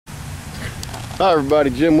Hi everybody,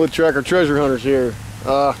 Jim with Tracker Treasure Hunters here.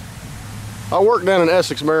 I work down in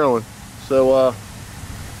Essex, Maryland, so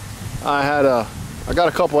I got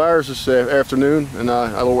a couple hours this afternoon, and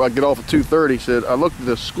I get off at 2:30. Said I looked at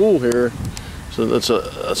the school here, so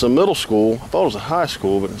it's a middle school. I thought it was a high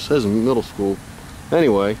school, but it says middle school.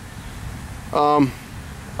 Anyway, I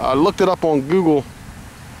looked it up on Google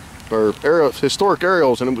or historic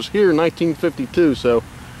aerials, and it was here in 1952. So.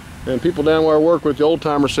 And people down where I work with, the old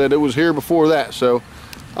timers, said it was here before that. So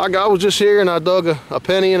I was just here and I dug a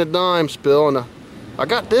penny and a dime spill, and I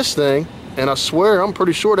got this thing, and I swear I'm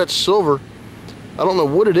pretty sure that's silver. I don't know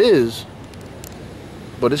what it is,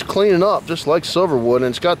 but it's cleaning up just like silver would,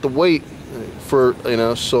 and it's got the weight for, you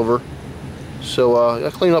know, silver. So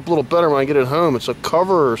I clean up a little better when I get it home. It's a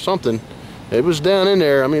cover or something. It was down in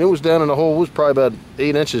there. I mean, it was down in the hole. It was probably about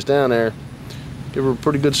 8 inches down there. Give her a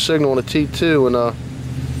pretty good signal on the T2, and I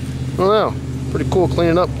don't know, pretty cool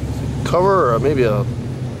cleaning up cover, or maybe I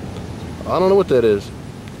don't know what that is.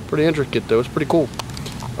 Pretty intricate though, it's pretty cool.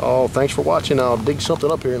 Oh, thanks for watching. I'll dig something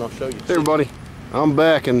up here and I'll show you. Hey everybody, I'm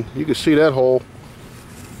back, and you can see that hole.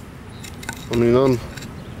 I mean,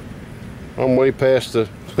 I'm way past the,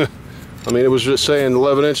 I mean, it was just saying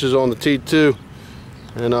 11 inches on the T2,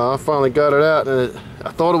 and I finally got it out, and I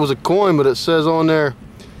thought it was a coin, but it says on there,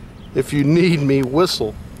 if you need me,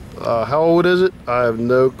 whistle. How old is it? I have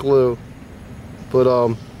no clue, but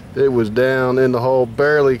it was down in the hole.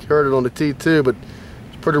 Barely heard it on the T2, but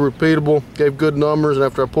it's pretty repeatable. Gave good numbers, and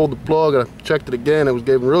after I pulled the plug and I checked it again, it was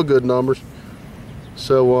giving real good numbers.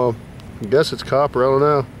 So I guess it's copper. I don't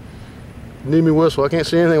know. Need me whistle. I can't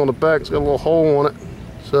see anything on the back. It's got a little hole on it.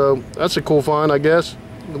 So that's a cool find, I guess.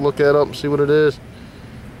 You can look that up and see what it is.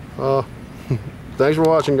 Thanks for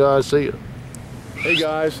watching, guys. See ya. Hey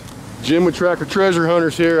guys. Jim with Tracker Treasure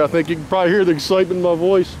Hunters here. I think you can probably hear the excitement in my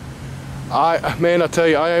voice. Man, I tell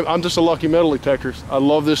you, I'm just a lucky metal detector. I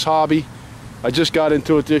love this hobby. I just got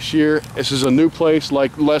into it this year. This is a new place,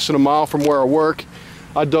 like less than a mile from where I work.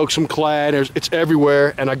 I dug some clad. It's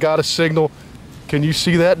everywhere, and I got a signal. Can you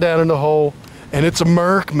see that down in the hole? And it's a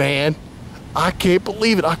merc, man. I can't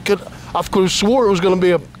believe it. I could have swore it was going to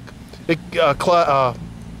be a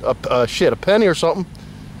penny or something.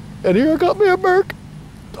 And here I got me a merc.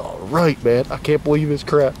 All right, man, I can't believe this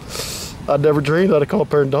crap. I never dreamed I'd have come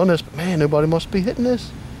up here and done this, but man, nobody must be hitting this.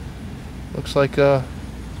 Looks like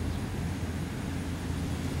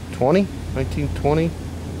 1920.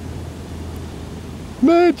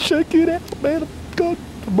 Man, check it out, man. I've got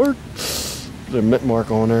the mark. There's a mint mark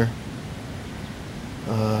on there.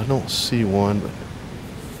 I don't see one, but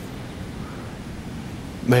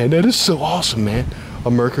man, that is so awesome, man. A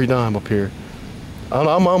mercury dime up here.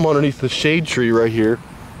 I'm underneath the shade tree right here,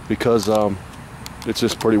 because it's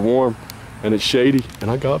just pretty warm and it's shady,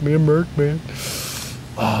 and I got me a merc, man.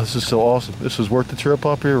 Oh, this is so awesome. This is worth the trip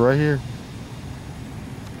up here, right here.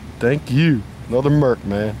 Thank you. Another merc,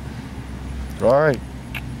 man. All right,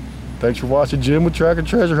 thanks for watching Jim with Tracker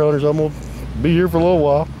Treasure Hunters. I'm gonna be here for a little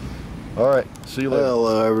while. All right, see you later.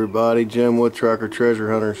 Hello everybody, Jim with Tracker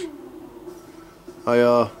Treasure Hunters.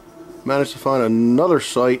 I managed to find another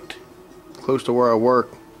site close to where I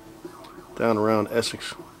work, down around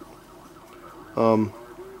Essex.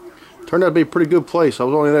 Turned out to be a pretty good place. I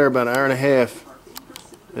was only there about an hour and a half,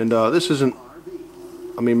 and this isn't,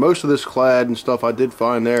 I mean, most of this clad and stuff I did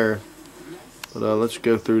find there, but let's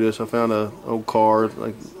go through this. I found an old car,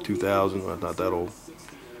 like 2000, well, not that old.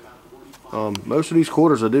 Most of these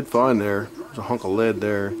quarters I did find there. There's a hunk of lead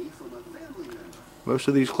there. Most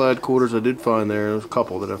of these clad quarters I did find there. There's a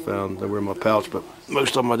couple that I found that were in my pouch, but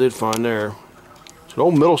most of them I did find there. It's an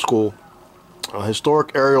old middle school.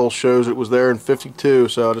 Historic aerial shows it was there in '52,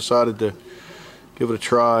 so I decided to give it a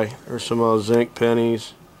try. There's some zinc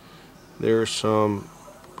pennies. There's some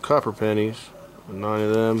copper pennies, 9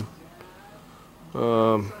 of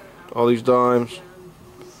them. All these dimes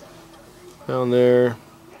down there.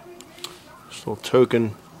 Just a little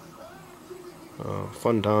token,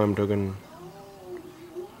 fun time token.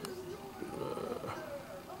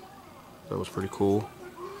 That was pretty cool.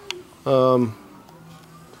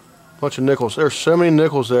 Bunch of nickels. There's so many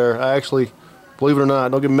nickels there. I actually, believe it or not,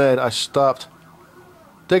 don't get mad, I stopped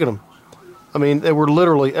digging them. I mean, they were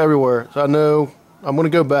literally everywhere. So I know I'm going to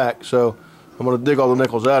go back, so I'm going to dig all the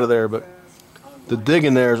nickels out of there, but the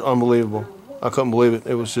digging there is unbelievable. I couldn't believe it.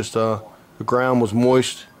 It was just, the ground was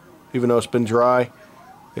moist, even though it's been dry.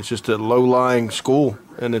 It's just a low-lying school,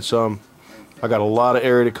 and it's, I got a lot of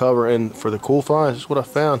area to cover, and for the cool finds, this is what I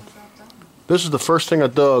found. This is the first thing I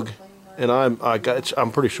dug, and I'm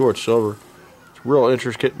pretty sure it's silver. It's real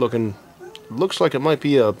intricate looking. It looks like it might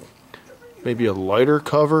be maybe a lighter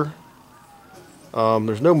cover.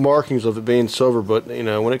 There's no markings of it being silver, but you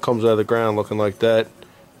know, when it comes out of the ground looking like that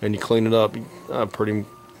and you clean it up, I'm pretty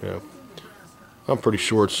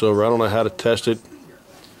sure it's silver. I don't know how to test it,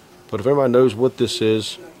 but if everybody knows what this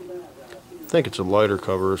is, I think it's a lighter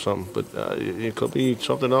cover or something, but it could be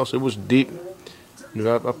something else. It was deep. You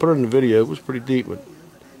know, I put it in the video. It was pretty deep, but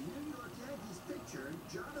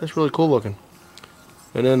that's really cool looking.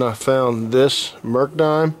 And then I found this merc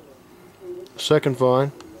dime, second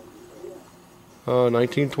find,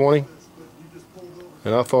 1920,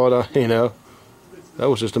 and I thought, you know, that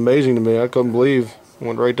was just amazing to me. I couldn't believe. I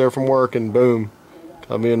went right there from work and boom,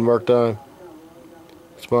 got me a merc dime.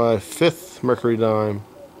 It's my 5th mercury dime.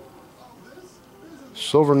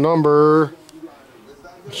 Silver number,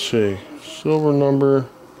 let's see, silver number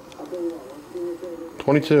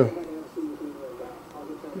 22.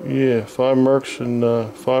 Yeah, 5 mercs and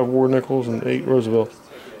 5 war nickels and 8 Roosevelts.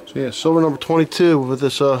 So yeah, silver number 22 with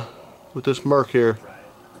this merc here.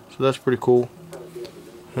 So that's pretty cool.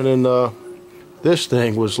 And then this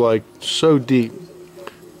thing was like so deep.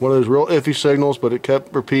 One of those real iffy signals, but it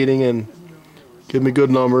kept repeating and giving me good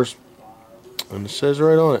numbers. And it says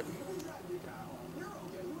right on it,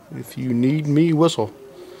 "If you need me, whistle."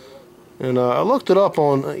 And I looked it up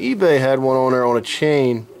on eBay. Had one on there on a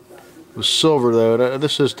chain. It was silver though.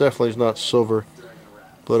 This is definitely not silver,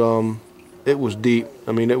 but it was deep.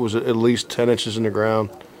 I mean, it was at least 10 inches in the ground.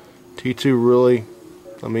 T2 really,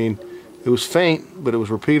 I mean, it was faint, but it was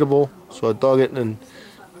repeatable. So I dug it, and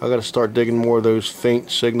I got to start digging more of those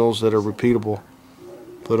faint signals that are repeatable.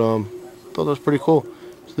 But I thought that was pretty cool.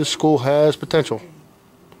 This school has potential.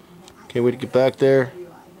 Can't wait to get back there.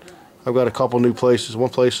 I've got a couple new places. One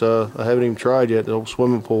place I haven't even tried yet, the old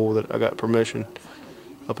swimming pool that I got permission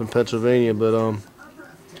up in Pennsylvania. But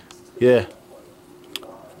yeah,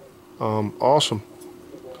 awesome.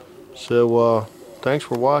 So thanks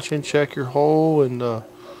for watching. Check your hole and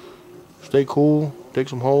stay cool. Dig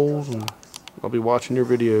some holes, and I'll be watching your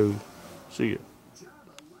video. See ya.